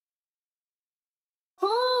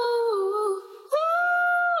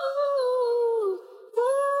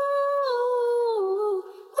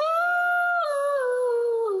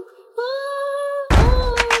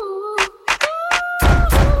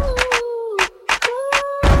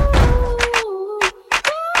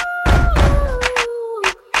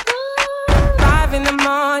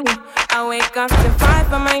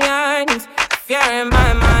in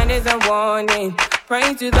my mind is a warning.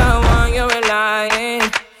 Pray to the one you're relying.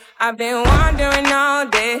 I've been wandering all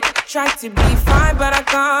day, tried to be fine but I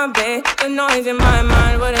can't be. The noise in my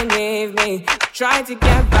mind wouldn't leave me. Tried to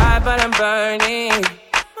get by but I'm burning.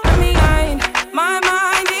 I'm behind, my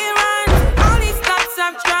mind it runs. All these thoughts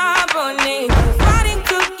have troubled me. Fighting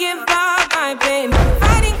to give up my pain,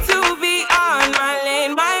 fighting to be on my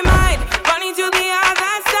lane. My mind running to the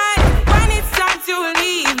other side. When it's time to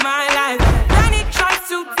leave my life, then it tries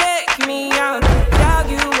to take me out. Tell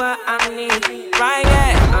you what I need, right?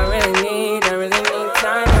 Yeah, I really need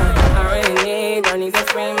time now. I need to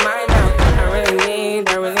free my now. I really need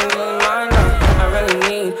my now.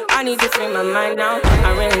 I need to free my mind now.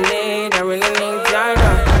 I really need time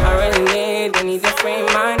now. I need to free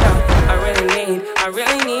my now. I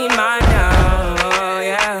really need my now.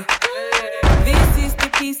 Yeah. This is the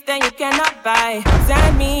peace that you cannot buy.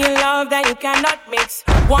 Send me love that you cannot mix.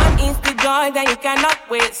 One is the joy that you cannot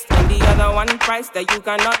waste, and the other one price that you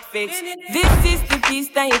cannot fix. This is the peace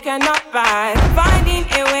that you cannot buy. Finding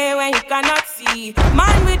a way when you cannot see.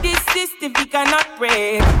 Man with this system he cannot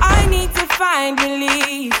pray. I need to find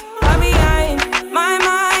relief. I'm behind, my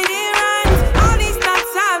mind it runs. All these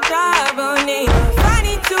thoughts have troubled me.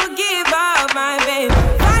 Fighting to give up my pain,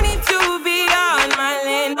 fighting to be on my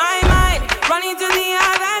lane. My mind running to the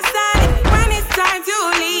other side. When it's time to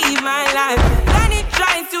leave my life, then it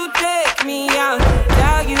tries to take me out.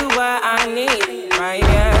 Tell you what I need, right?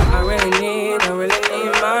 Yeah, I really need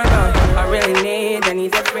my love. I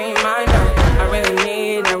need to free my love. I really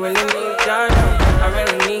need your love.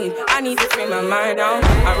 I need to free my mind now.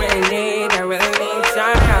 I really need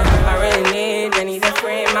time now. I need to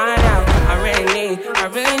free my love. I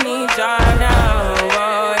really need your love.